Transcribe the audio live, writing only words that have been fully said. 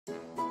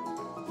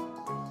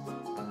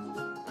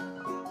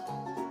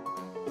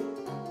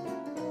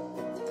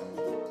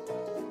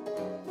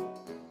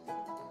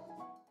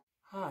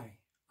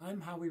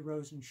Howie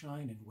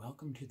Rosenshine, and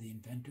welcome to the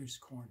Inventor's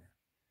Corner.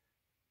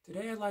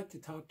 Today I'd like to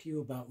talk to you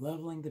about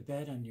leveling the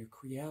bed on your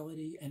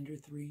Creality Ender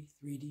 3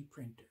 3D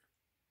printer.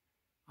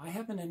 I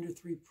have an Ender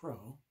 3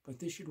 Pro, but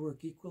this should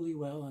work equally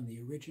well on the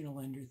original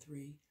Ender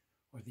 3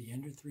 or the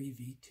Ender 3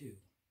 V2.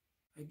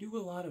 I do a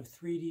lot of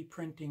 3D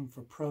printing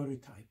for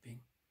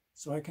prototyping,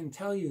 so I can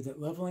tell you that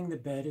leveling the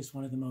bed is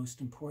one of the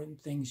most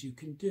important things you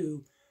can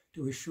do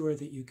to assure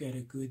that you get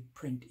a good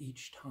print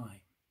each time.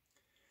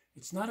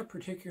 It's not a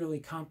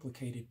particularly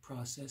complicated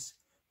process,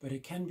 but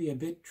it can be a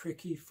bit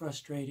tricky,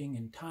 frustrating,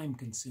 and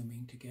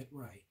time-consuming to get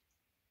right.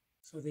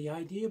 So the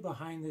idea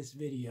behind this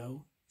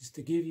video is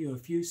to give you a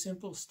few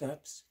simple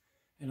steps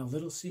and a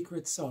little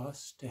secret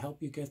sauce to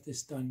help you get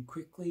this done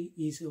quickly,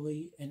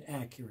 easily, and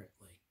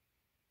accurately.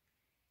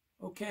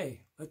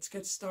 Okay, let's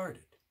get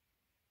started.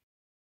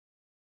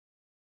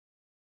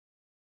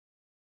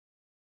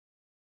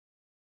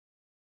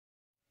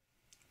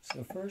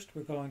 So first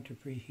we're going to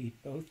preheat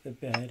both the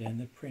bed and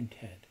the print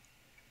head.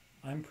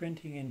 I'm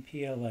printing in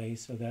PLA,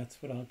 so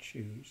that's what I'll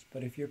choose,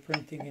 but if you're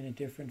printing in a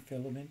different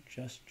filament,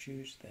 just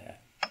choose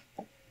that.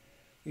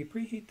 We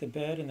preheat the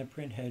bed and the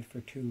print head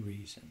for two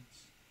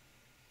reasons.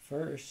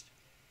 First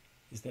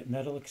is that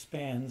metal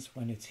expands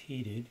when it's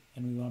heated,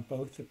 and we want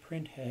both the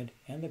print head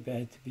and the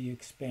bed to be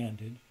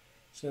expanded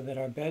so that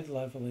our bed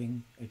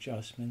leveling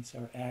adjustments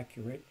are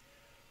accurate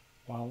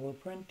while we're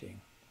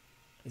printing.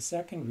 The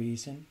second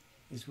reason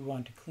is we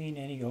want to clean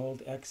any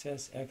old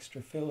excess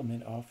extra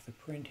filament off the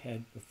print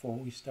head before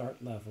we start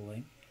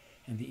leveling,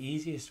 and the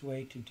easiest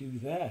way to do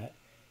that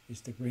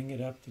is to bring it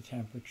up to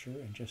temperature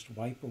and just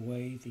wipe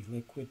away the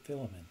liquid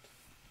filament.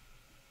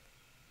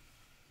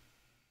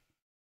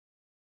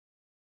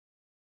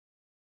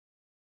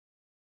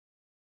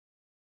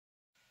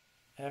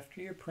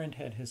 After your print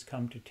head has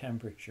come to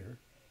temperature,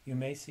 you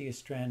may see a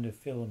strand of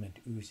filament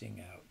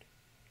oozing out.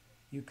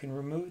 You can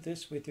remove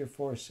this with your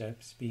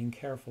forceps, being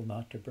careful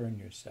not to burn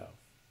yourself.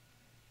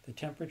 The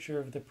temperature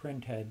of the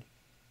print head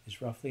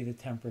is roughly the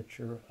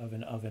temperature of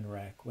an oven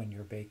rack when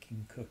you're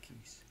baking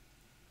cookies.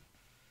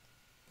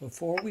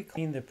 Before we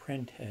clean the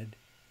print head,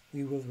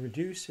 we will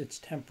reduce its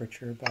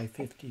temperature by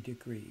 50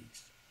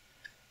 degrees.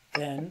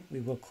 Then we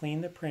will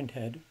clean the print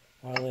head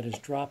while it is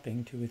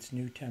dropping to its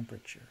new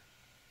temperature.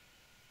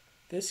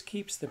 This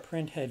keeps the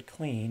print head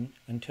clean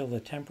until the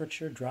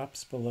temperature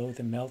drops below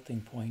the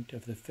melting point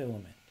of the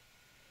filament.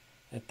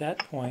 At that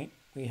point,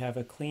 we have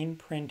a clean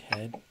print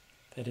head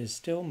that is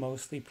still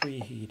mostly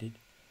preheated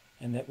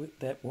and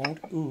that won't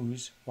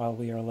ooze while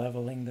we are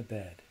leveling the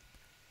bed.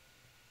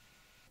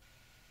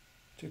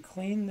 To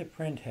clean the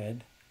print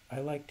head, I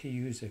like to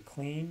use a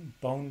clean,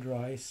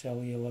 bone-dry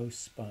cellulose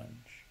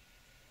sponge.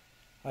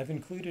 I've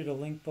included a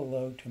link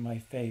below to my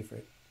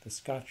favorite, the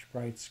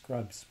Scotch-Brite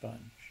Scrub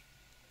Sponge.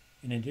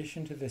 In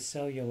addition to the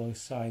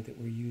cellulose side that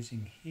we're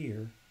using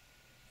here,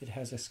 it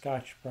has a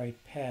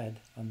Scotch-Brite pad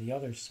on the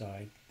other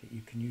side that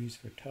you can use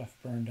for tough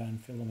burned-on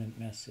filament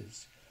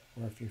messes,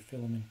 or if your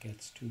filament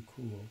gets too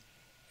cool,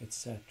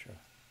 etc.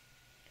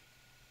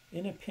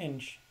 In a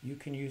pinch, you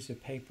can use a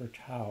paper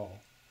towel,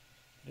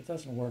 but it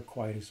doesn't work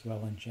quite as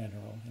well in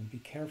general, and be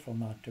careful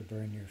not to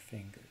burn your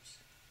fingers.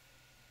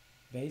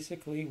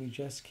 Basically, we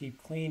just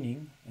keep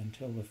cleaning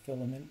until the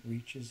filament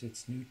reaches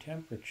its new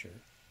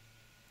temperature.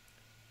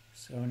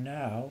 So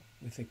now,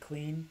 with a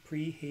clean,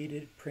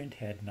 preheated print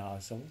head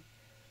nozzle,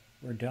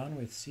 we're done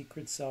with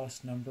secret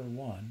sauce number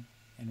 1,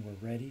 and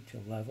we're ready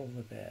to level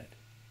the bed.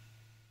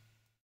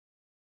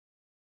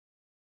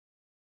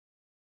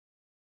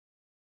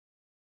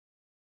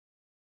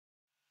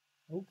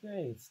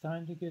 Okay, it's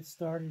time to get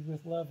started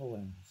with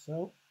leveling.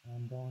 So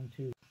I'm going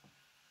to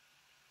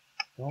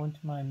go into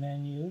my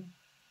menu,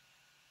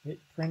 hit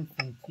Print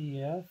from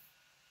TF,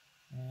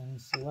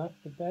 and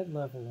select the bed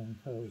leveling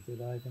code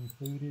that I've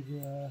included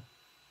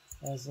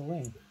as a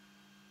link.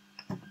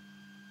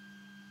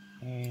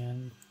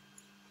 And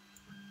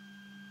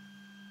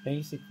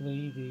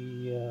basically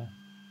the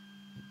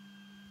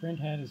print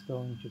head is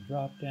going to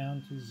drop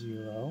down to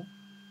 0,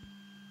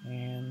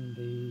 and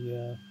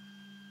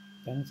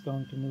then it's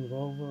going to move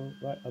over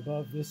right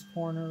above this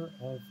corner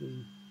of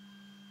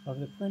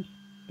the print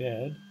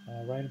bed,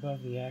 right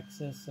above the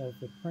axis of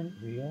the print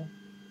reel,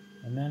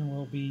 and then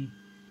we'll be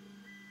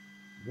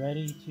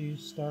ready to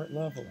start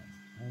leveling.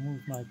 I'll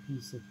move my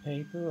piece of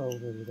paper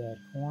over to that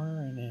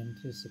corner in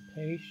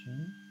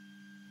anticipation,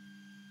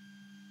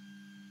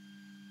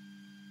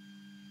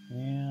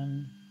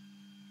 and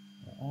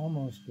we're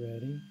almost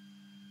ready.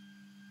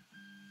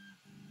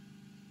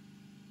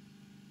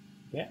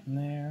 Getting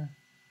there.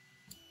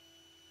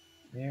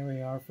 There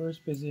we are,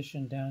 first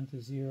position down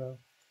to 0.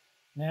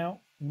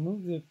 Now, we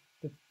move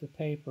the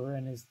paper,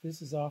 and as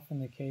this is often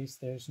the case,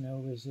 there's no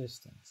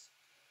resistance.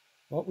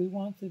 What we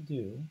want to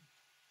do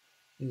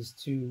is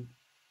to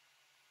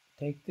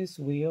take this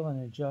wheel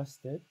and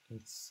adjust it.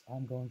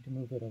 I'm going to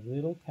move it a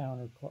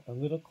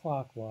little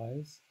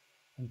clockwise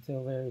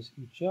until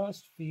you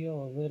just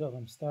feel a little,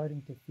 I'm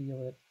starting to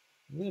feel it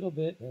a little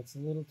bit, that's a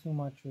little too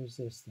much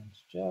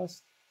resistance.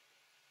 Just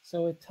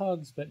so it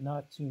tugs, but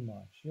not too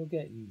much. You'll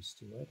get used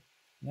to it.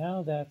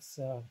 Now that's,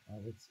 I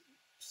would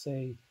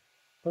say,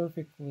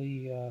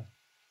 perfectly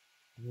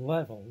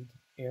leveled,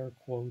 air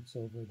quotes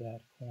over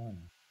that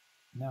corner.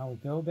 Now we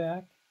go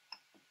back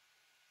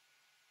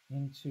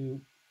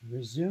into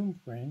resume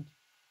print,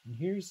 and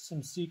here's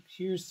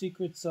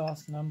secret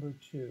sauce number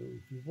 2.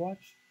 If you've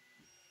watched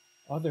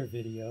other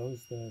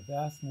videos, the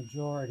vast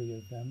majority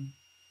of them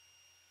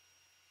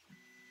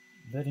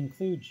that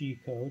include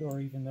G-code, or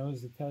even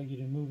those that tell you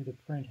to move the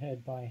print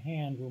head by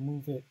hand, will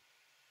move it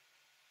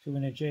to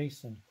an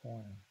adjacent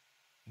corner.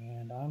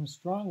 And I'm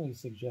strongly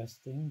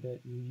suggesting that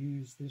you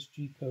use this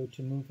G-code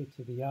to move it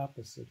to the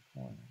opposite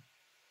corner.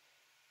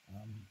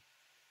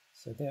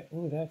 So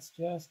that's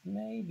just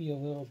maybe a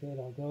little bit.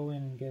 I'll go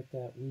in and get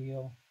that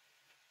wheel.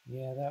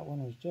 Yeah, that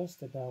one was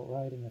just about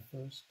right in the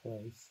first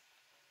place.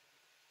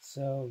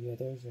 So yeah,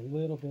 there's a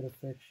little bit of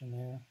friction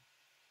there.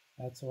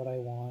 That's what I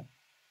want.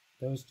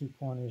 Those two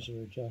corners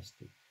are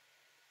adjusted.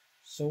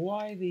 So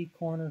why the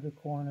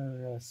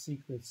corner-to-corner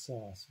secret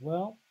sauce?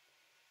 Well,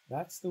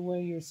 that's the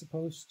way you're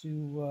supposed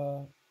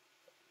to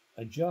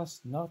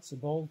adjust nuts,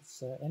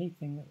 bolts,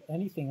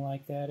 anything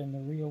like that in the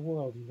real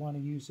world. You want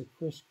to use a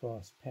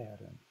crisscross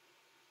pattern.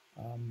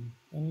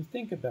 And you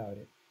think about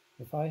it.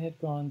 If I had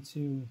gone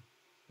to,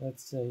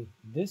 let's say,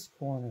 this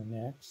corner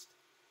next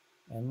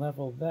and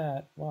leveled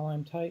that, while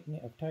I've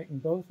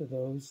tightened both of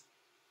those,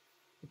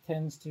 it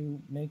tends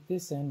to make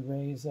this end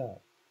raise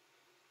up.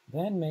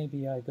 Then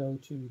maybe I go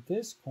to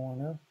this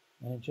corner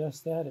and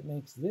adjust that. It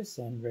makes this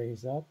end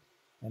raise up,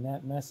 and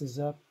that messes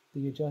up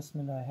the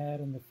adjustment I had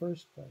in the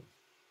first place.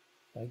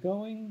 By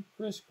going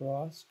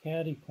crisscross,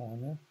 caddy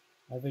corner,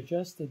 I've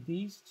adjusted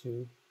these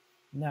two.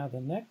 Now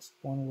the next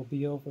one will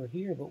be over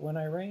here, but when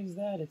I raise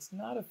that, it's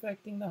not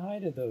affecting the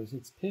height of those.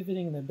 It's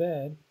pivoting the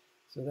bed,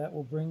 so that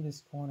will bring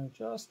this corner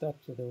just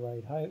up to the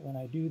right height. When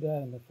I do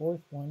that, and the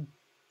fourth one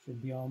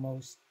should be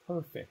almost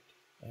perfect,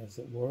 as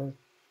it were.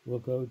 We'll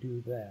go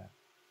do that.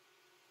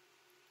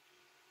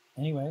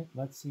 Anyway,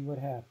 let's see what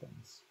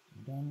happens.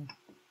 I'm done.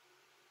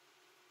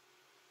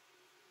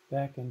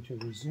 Back into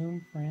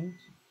resume print.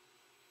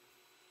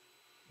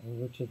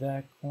 Over to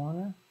that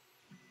corner.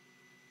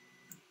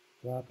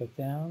 Drop it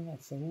down.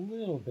 That's a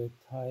little bit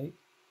tight.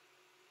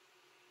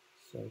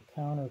 So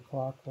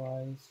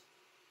counterclockwise.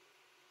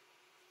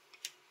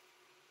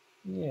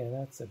 Yeah,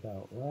 that's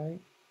about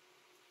right.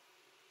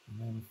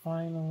 And then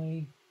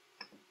finally,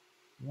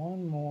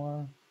 one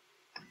more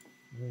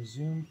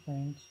resume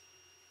print.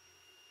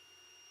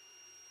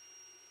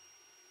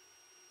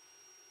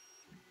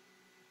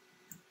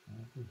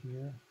 Over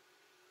here.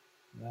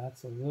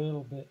 That's a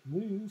little bit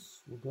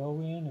loose. We'll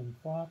go in and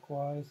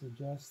clockwise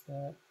adjust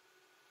that.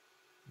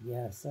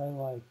 Yes, I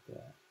like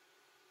that.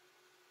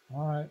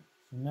 All right,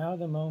 so now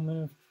the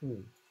moment of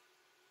truth.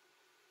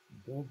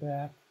 Go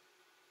back,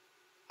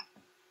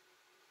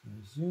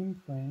 resume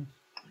print.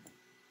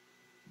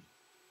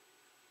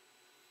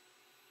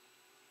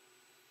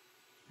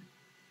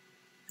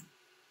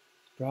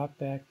 Drop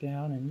back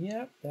down, and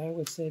yep, I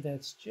would say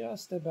that's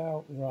just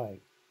about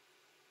right.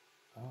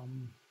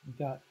 We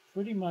got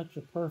pretty much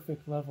a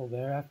perfect level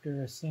there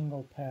after a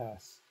single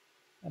pass.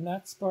 And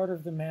that's part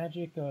of the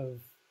magic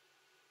of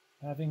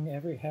having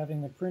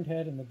the print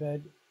head and the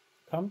bed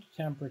come to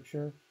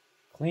temperature,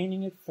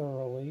 cleaning it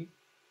thoroughly,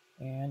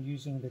 and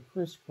using the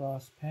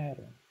crisscross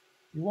pattern.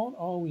 You won't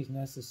always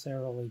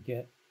necessarily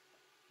get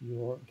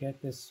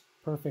this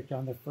perfect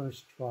on the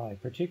first try,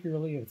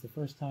 particularly if it's the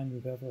first time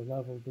you've ever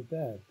leveled the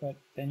bed, but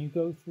then you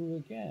go through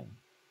again.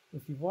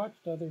 If you've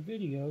watched other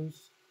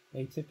videos,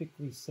 they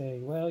typically say,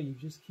 well, you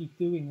just keep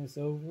doing this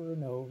over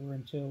and over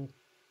until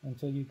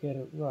you get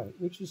it right,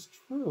 which is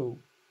true.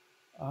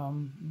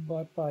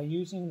 But by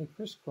using the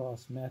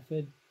crisscross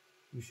method,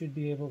 you should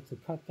be able to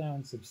cut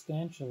down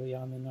substantially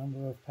on the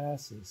number of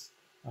passes.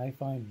 I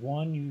find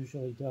one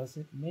usually does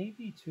it,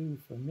 maybe two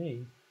for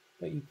me,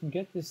 but you can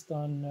get this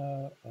done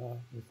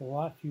with a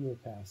lot fewer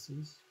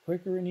passes,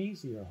 quicker and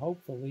easier,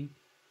 hopefully,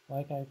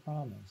 like I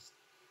promised.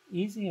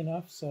 Easy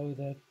enough so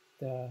that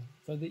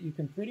you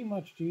can pretty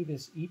much do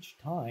this each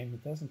time.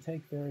 It doesn't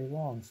take very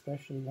long,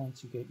 especially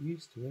once you get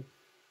used to it,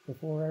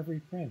 before every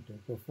print or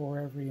before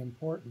every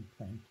important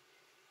print,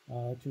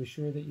 to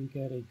assure that you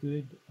get a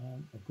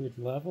good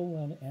level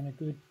and a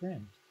good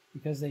print,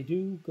 because they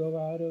do go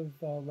out of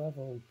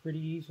level pretty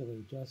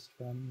easily just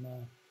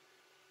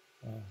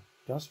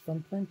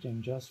from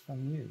printing, just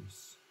from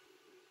use.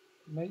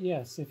 But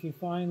yes, if you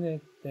find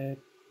that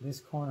this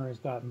corner has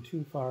gotten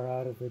too far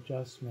out of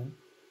adjustment,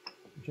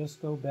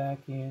 just go back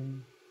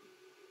in,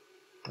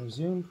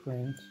 resume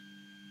print.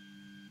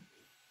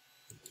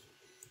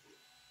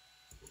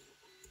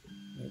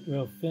 It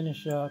will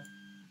finish up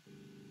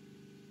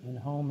and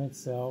home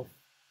itself,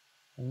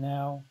 and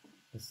now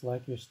it's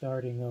like you're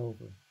starting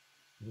over.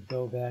 You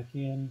go back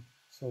in,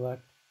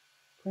 select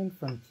print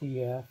from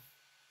TF,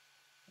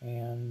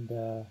 and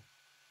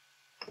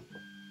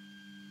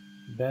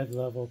bed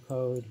level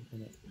code,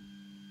 and it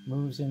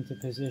moves into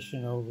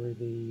position over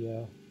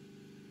the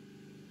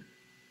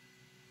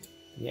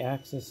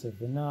axis of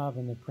the knob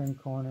in the print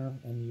corner,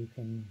 and you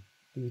can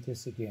do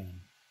this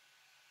again.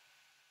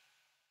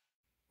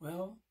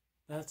 Well,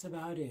 that's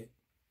about it.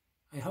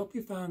 I hope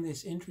you found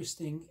this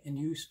interesting and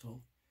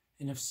useful,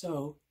 and if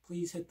so,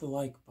 please hit the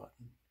like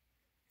button.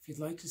 If you'd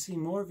like to see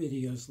more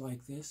videos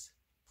like this,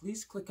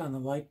 please click on the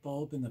light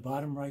bulb in the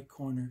bottom right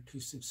corner to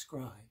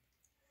subscribe,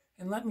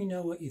 and let me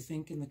know what you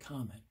think in the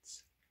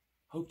comments.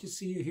 Hope to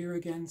see you here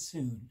again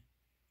soon.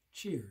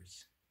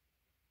 Cheers.